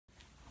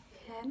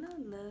Hello,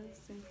 love.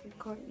 Cynthia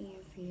Courtney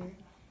is here.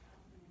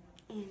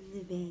 And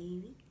the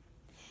baby.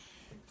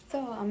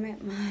 So, I'm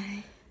at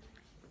my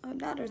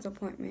doctor's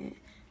appointment.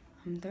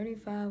 I'm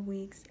 35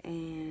 weeks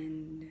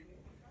and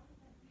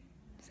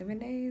 7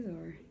 days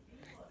or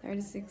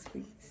 36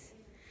 weeks.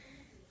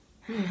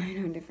 I don't know, you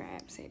know, different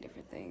apps say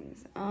different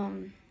things.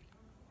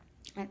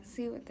 Let's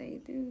see what they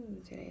do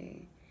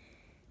today.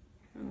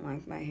 I don't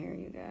like my hair,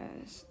 you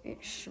guys. It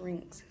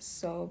shrinks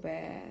so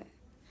bad.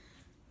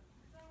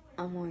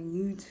 I'm on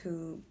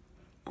YouTube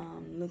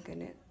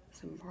looking at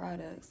some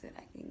products that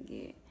I can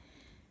get.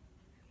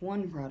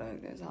 One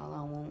product, that's all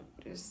I want,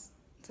 just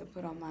to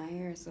put on my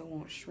hair so it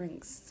won't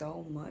shrink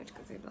so much,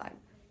 because it's like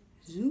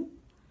zoop.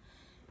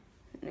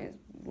 And it's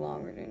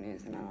longer than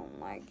this and I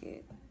don't like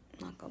it.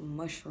 Like a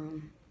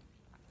mushroom.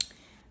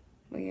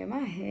 But yeah, my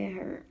head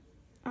hurt.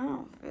 I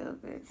don't feel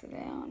good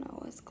today. I don't know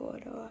what's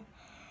going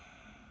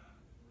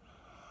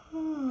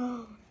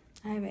on.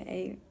 I haven't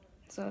ate,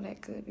 so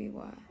that could be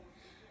why.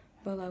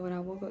 But like when I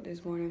woke up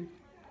this morning,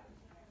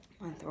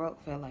 my throat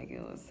felt like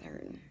it was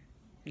hurting.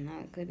 Now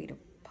it could be the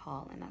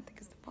pollen. I think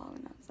it's the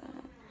pollen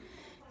outside,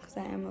 because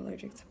I am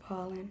allergic to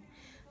pollen.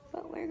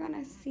 But we're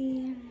gonna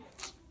see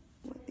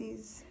what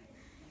these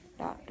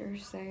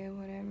doctors say or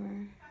whatever.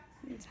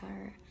 I'm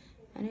tired.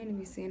 I need to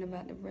be seeing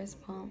about the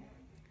breast pump.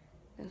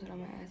 That's what I'm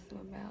gonna ask them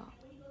about.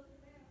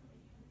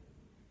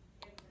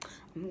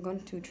 I'm going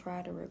to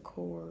try to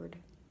record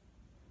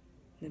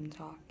them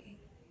talking.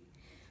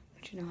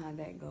 But you know how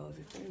that goes.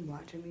 If they're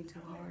watching me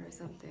too hard or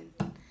something,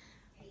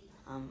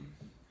 I'm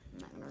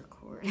not gonna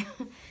record.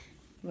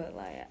 But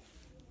like,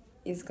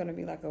 it's gonna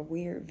be like a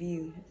weird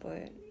view,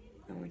 but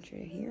I want you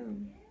to hear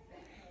them.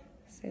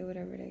 Say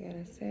whatever they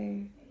gotta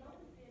say.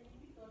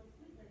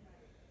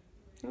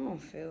 I don't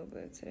feel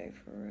good today,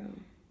 for real.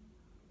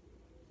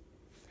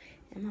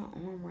 And my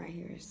arm right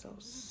here is so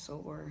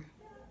sore.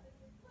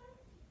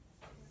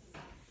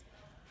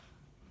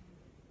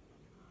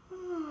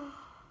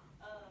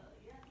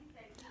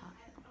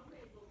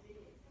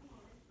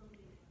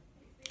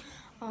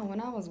 Oh,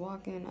 when I was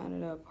walking out of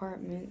the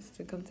apartments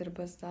to come to the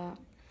bus stop,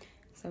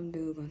 some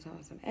dude gonna talk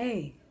to some,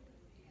 hey.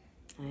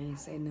 I ain't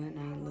say nothing,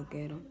 I ain't look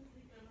at him.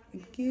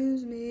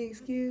 Excuse me.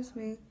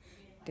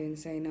 Didn't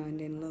say nothing,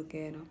 didn't look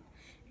at him.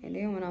 And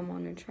then when I'm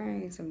on the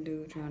train, some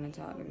dude trying to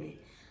talk to me.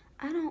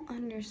 I don't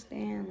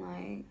understand,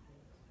 like,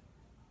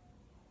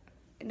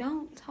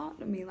 don't talk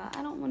to me. Like,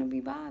 I don't want to be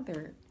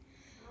bothered.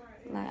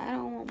 Like, I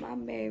don't want my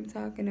babe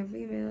talking to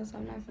females, so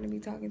I'm not going to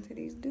be talking to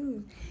these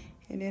dudes.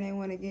 And then they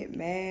want to get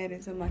mad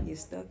and somebody get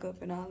stuck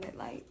up and all that.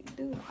 Like,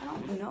 dude, I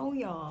don't know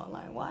y'all.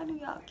 Like, why do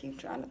y'all keep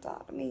trying to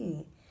talk to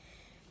me?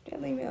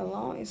 Just leave me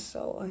alone. It's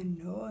so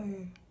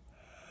annoying.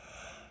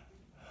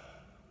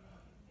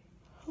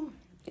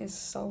 It's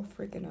so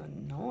freaking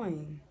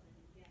annoying.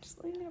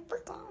 Just leave me the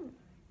frick alone.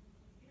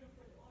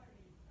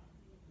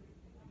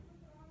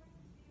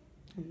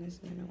 I'm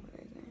listening to what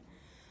they're saying.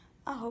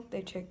 I hope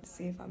they check to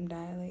see if I'm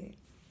dilated.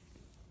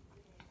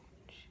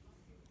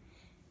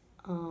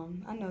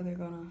 I know they're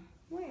gonna...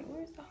 Wait,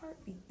 where's the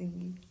heartbeat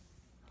thingy?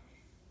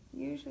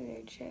 Usually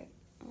they check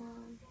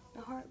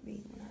the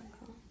heartbeat when I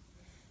come.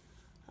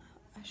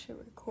 I should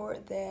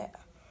record that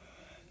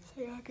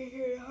so y'all can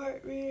hear the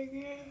heartbeat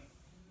again.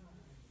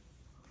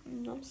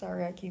 I'm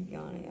sorry I keep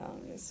yawning, y'all.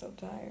 I'm just so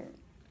tired.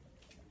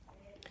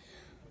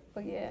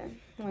 But yeah,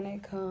 when they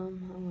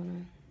come, I'm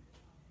gonna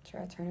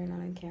try turning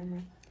on the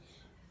camera.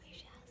 We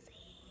shall see.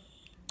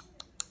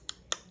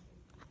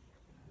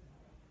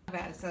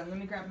 About it, so let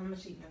me grab my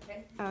machine,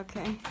 okay?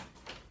 Okay.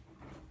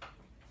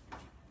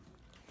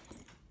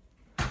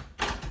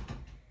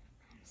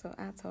 So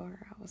I told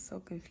her I was so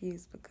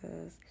confused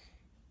because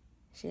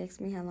she asked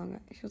me how long.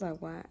 She was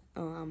like, "Why?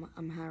 Oh,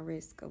 I'm high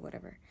risk or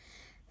whatever."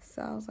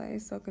 So I was like,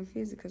 it's so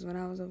confusing because when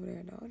I was over there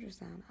at the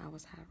ultrasound, I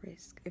was high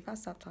risk. If I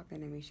stopped talking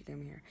to me, she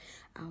came here.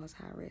 I was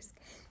high risk,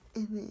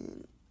 and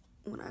then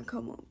when I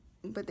come up,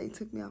 but they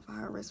took me off of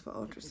high risk for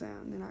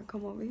ultrasound. Then I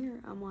come over here,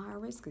 I'm on high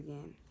risk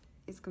again.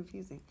 It's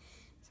confusing.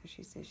 So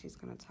she said she's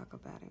gonna talk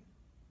about it.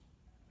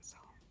 So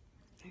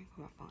there you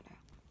go, my phone out.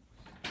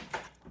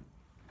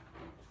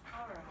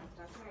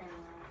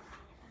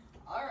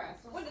 Alright,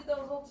 so what did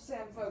those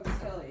ultrasound folks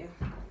tell you?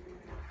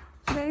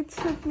 They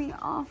took me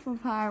off of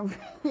high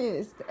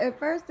risk. At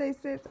first they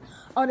said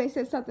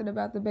something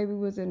about the baby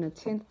was in the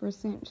 10th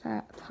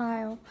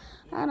percentile.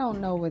 I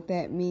don't know what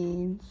that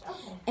means.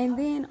 And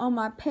then on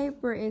my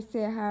paper it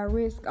said high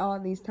risk all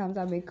these times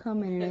I've been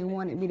coming, and they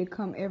wanted me to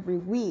come every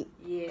week.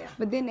 Yeah.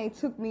 But then they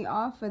took me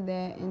off of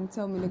that and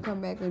told me to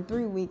come back in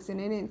 3 weeks, and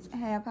they didn't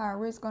have high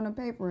risk on the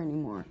paper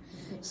anymore.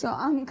 So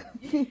I'm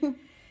confused.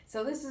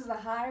 So this is the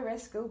High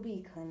Risk OB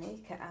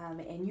clinic,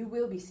 and you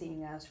will be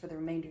seeing us for the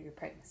remainder of your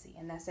pregnancy,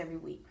 and that's every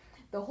week.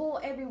 The whole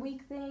every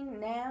week thing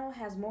now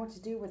has more to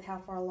do with how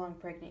far along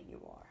pregnant you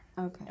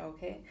are. Okay.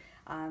 Okay?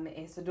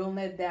 And so don't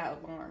let that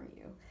alarm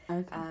you.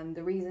 Okay.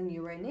 The reason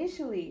you were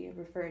initially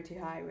referred to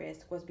high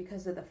risk was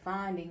because of the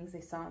findings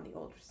they saw in the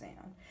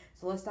ultrasound.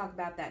 So let's talk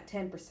about that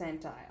 10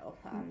 percentile.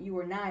 You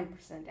were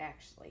 9%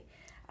 actually.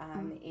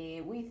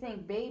 We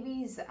think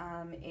babies,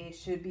 it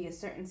should be a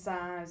certain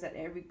size at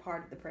every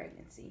part of the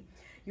pregnancy.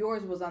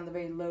 Yours was on the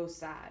very low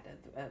side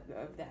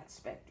of that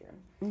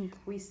spectrum.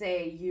 We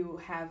say you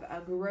have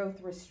a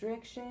growth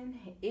restriction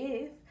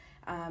if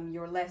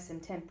you're less than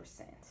 10%.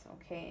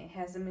 Okay, it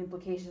has some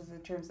implications in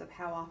terms of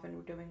how often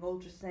we're doing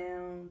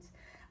ultrasounds,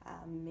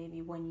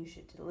 maybe when you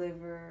should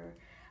deliver.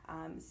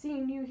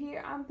 Seeing you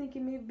here, I'm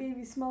thinking maybe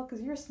baby's small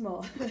because you're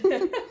small.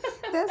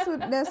 That's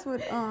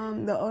what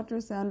the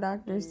ultrasound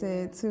doctor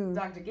said too.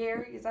 Dr.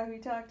 Gary, is that who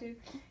you talked to?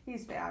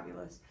 He's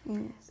fabulous.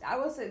 Yes. I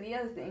will say the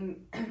other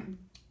thing,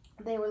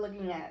 they were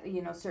looking at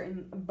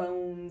certain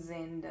bones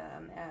and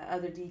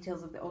other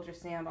details of the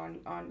ultrasound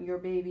on your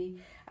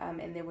baby,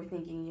 and they were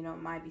thinking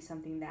it might be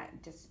something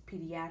that just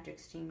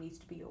pediatrics team needs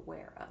to be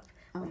aware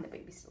of when the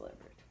baby's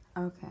delivered.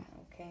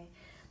 Okay.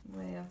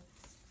 Well.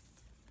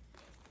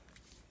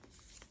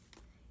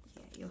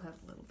 You'll have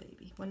a little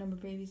baby. What number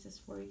baby is this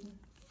for you?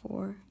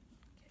 4. Okay.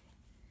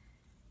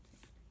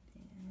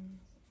 And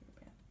you're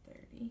about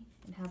 30.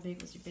 And how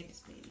big was your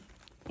biggest baby?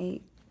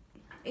 8.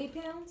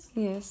 8 pounds?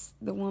 Yes,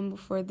 the one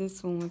before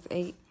this one was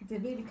 8.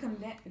 Did baby come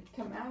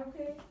out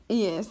okay?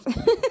 Yes.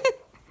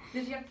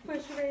 Did you have to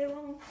push her very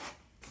long?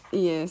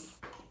 Yes.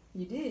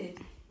 You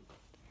did?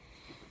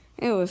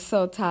 It was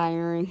so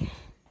tiring.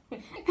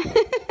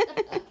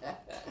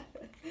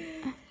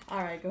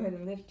 All right, go ahead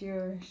and lift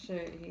your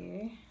shirt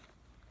here.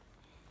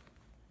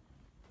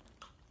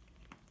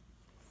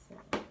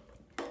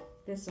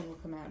 This one will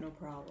come out no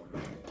problem.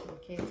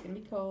 Okay, it's gonna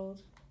be cold.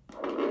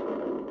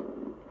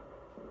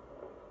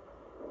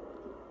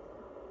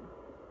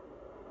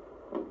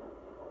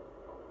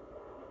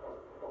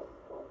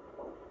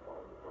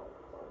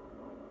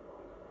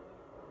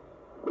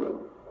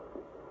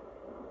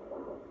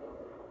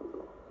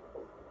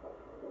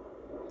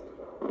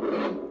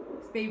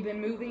 Has baby been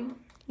moving?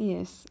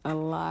 Yes, a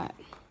lot.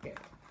 Good.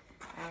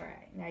 All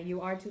right. Now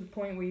you are to the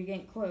point where you're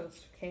getting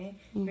close, okay?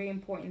 Very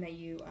important that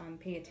you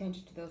pay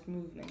attention to those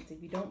movements.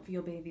 If you don't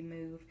feel baby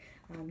move,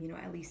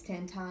 at least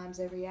 10 times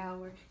every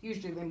hour,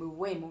 usually they move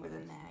way more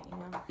than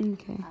that,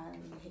 Okay.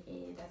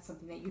 That's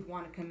something that you'd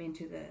want to come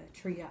into the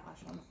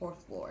triage on the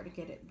 4th floor to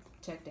get it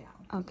checked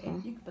out. Okay.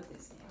 You can put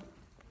this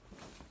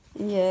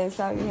down. Yes,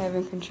 I'll be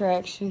having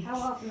contractions. How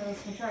often are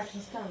those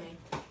contractions coming?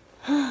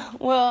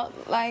 Well,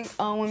 like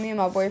when me and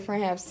my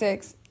boyfriend have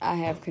sex, I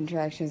have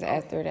contractions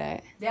after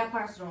that. That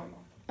part's normal.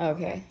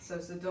 Okay. So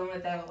don't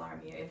let that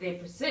alarm you. If they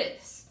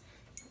persist,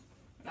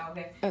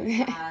 okay.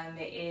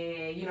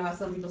 How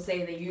some people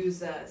say they use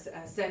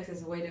sex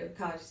as a way to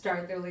kind of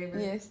start their labor.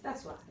 Yes.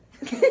 That's why.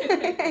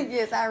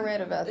 Yes, I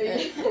read about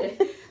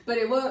that. But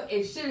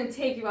it shouldn't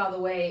take you all the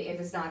way if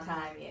it's not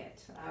time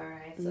yet. All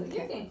right. So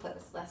you're getting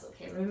close. That's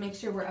okay. Let me make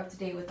sure we're up to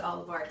date with all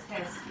of our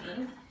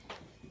testing.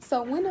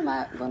 So when am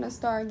I gonna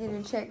start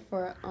getting checked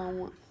for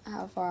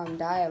how far I'm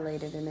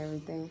dilated and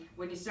everything?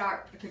 When you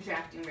start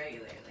contracting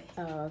regularly.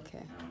 Oh, okay.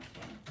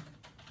 Okay.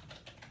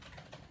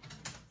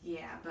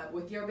 Yeah, but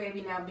with your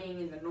baby now being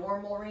in the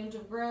normal range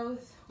of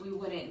growth, we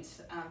wouldn't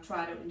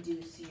try to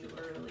induce you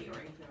early or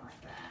anything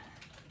like that.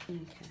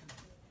 Okay.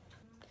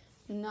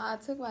 No, I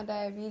took my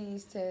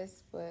diabetes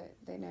test, but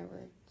they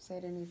never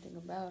said anything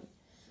about it.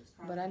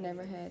 But I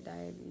never had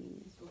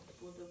diabetes.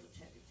 We'll double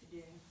check it to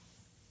do.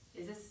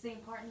 Is this the same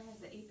partner as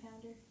the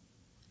 8-pounder?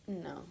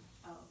 No.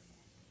 Oh,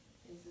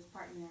 okay. Is this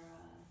partner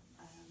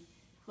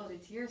closer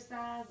to your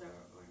size or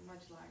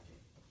much larger?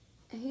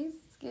 He's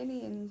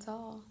skinny and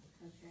tall.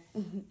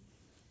 Okay.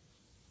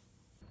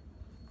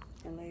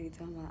 And lady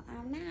talking about,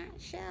 I'm not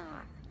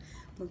sure.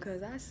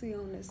 Because I see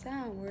on the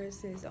sign where it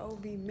says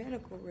OB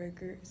medical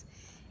records,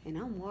 and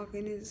I'm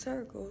walking in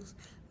circles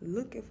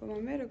looking for my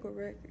medical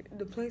record,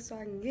 the place so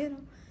I can get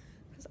them.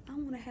 Because I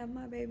want to have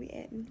my baby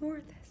at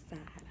North Side.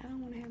 I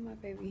don't want to have my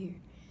baby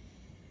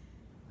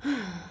here.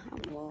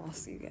 I'm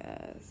lost, you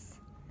guys.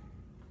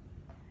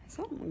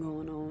 Something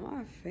going on with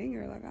my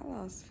finger, like I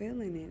lost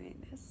feeling in it.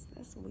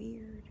 That's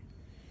weird.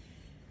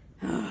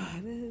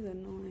 This is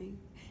annoying.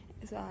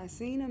 So I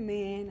seen a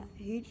man,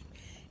 he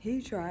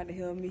tried to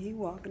help me. He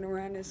walking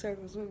around in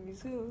circles with me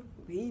too.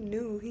 He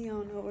knew he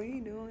don't know what he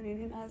doing.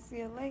 And then I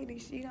see a lady,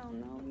 she don't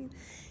know me.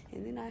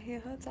 And then I hear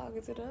her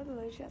talking to the other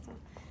lady. She's like,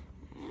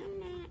 I'm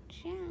not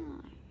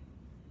sure.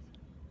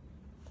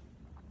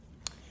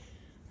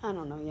 I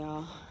don't know,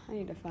 y'all. I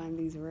need to find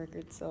these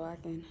records so I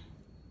can.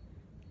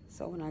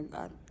 So when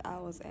I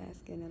was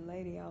asking the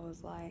lady, I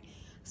was like,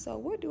 so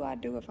what do I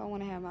do if I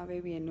want to have my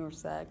baby in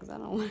Northside? Because I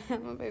don't want to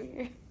have my baby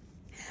here.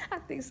 I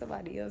think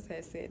somebody else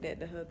had said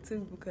that to her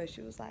too, because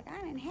she was like, I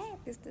didn't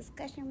have this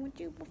discussion with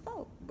you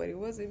before. But it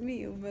wasn't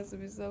me, it must have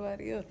been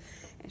somebody else.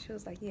 And she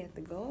was like, you have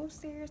to go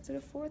upstairs to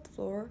the 4th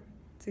floor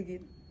to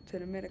get to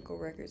the medical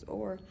records,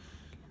 or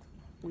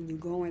when you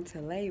go into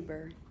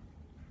labor,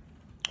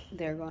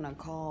 they're gonna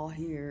call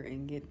here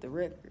and get the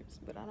records.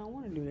 But I don't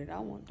want to do that. I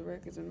want the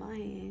records in my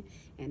hand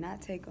and I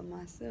take them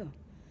myself.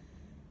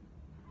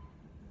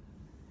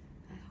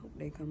 I hope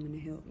they come in to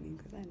help me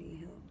because I need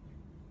help.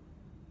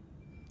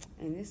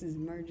 And this is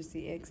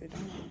emergency exit.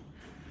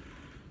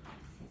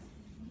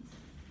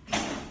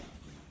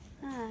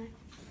 Hi.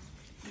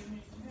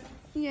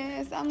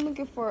 Yes, I'm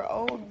looking for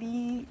OB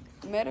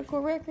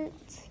medical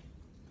records.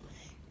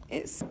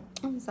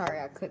 I'm sorry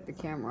I cut the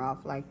camera off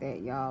like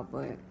that, y'all,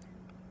 but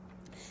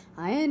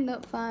I ended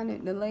up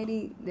finding the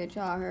lady that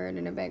y'all heard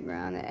in the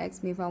background that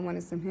asked me if I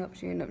wanted some help.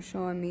 She ended up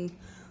showing me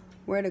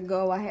where to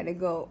go. I had to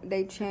go,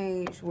 they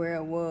changed where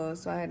it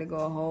was, so I had to go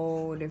a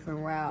whole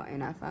different route,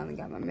 and I finally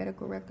got my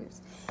medical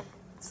records.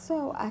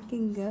 So I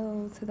can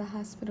go to the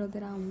hospital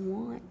that I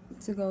want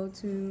to go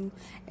to.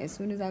 As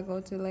soon as I go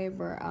to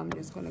labor, I'm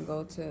just gonna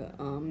go to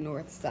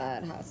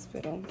Northside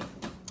Hospital.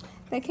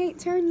 They can't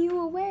turn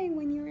you away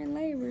when you're in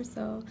labor,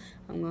 so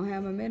I'm gonna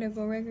have my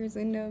medical records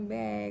in the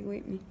bag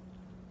with me.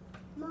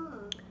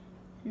 Mom,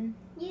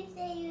 you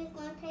said you was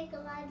gonna take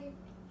Elijah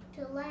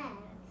to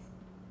labs.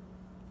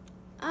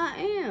 I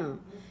am.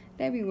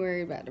 They be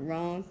worried about the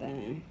wrong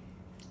thing.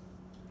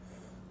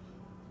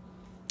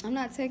 I'm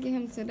not taking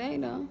him today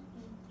though.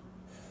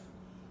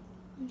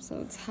 I'm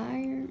so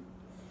tired.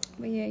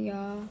 But yeah,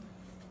 y'all,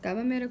 got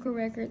my medical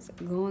records,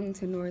 going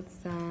to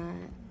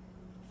Northside.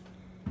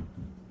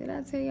 Did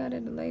I tell y'all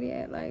that the lady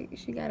act like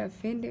she got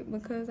offended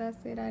because I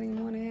said I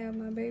didn't want to have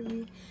my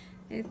baby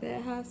at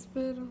that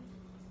hospital?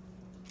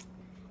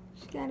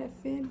 She got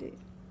offended.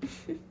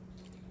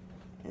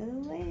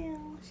 Oh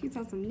well. She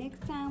told some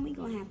next time we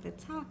gonna have to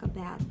talk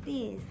about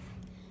this.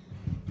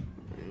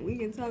 And we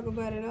can talk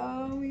about it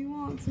all we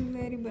want to,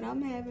 lady, but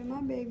I'm having my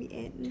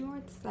baby at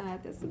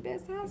Northside. That's the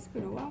best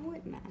hospital. Why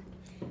wouldn't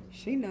I?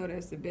 She know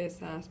that's the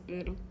best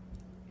hospital.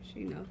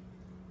 She know.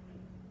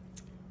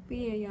 But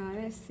yeah, y'all,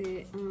 that's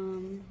it.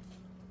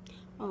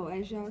 Oh,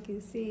 as y'all can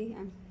see,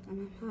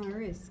 I'm high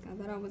risk. I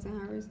thought I wasn't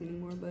high risk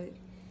anymore, but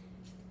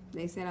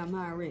they said I'm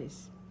high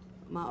risk.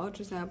 My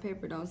ultrasound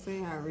paper don't say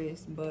high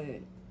risk,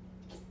 but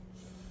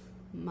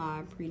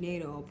my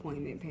prenatal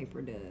appointment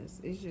paper does.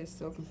 It's just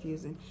so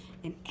confusing.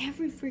 And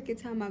every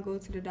freaking time I go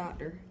to the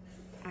doctor,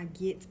 I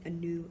get a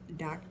new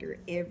doctor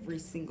every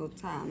single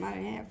time. I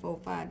done had 4 or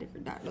 5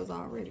 different doctors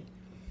already.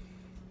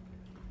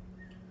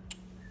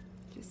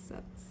 Just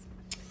sucks.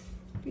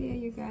 But yeah,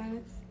 you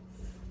guys,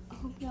 I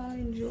hope y'all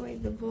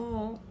enjoyed the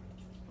vlog.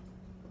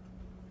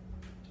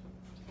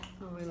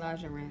 Oh,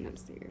 Elijah ran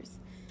upstairs.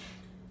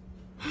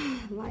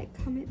 Like,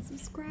 comment,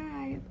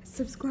 subscribe.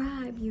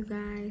 Subscribe, you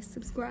guys.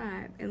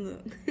 Subscribe. And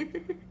look.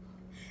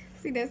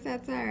 See, that's how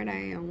tired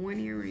I am. 1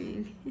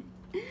 earring.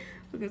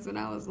 Because when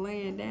I was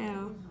laying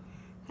down,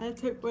 I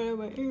took one of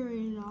my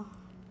earrings off.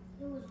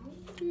 It was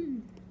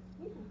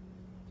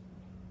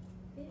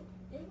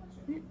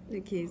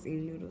The kids eat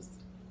noodles.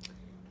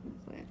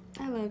 But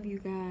I love you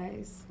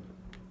guys.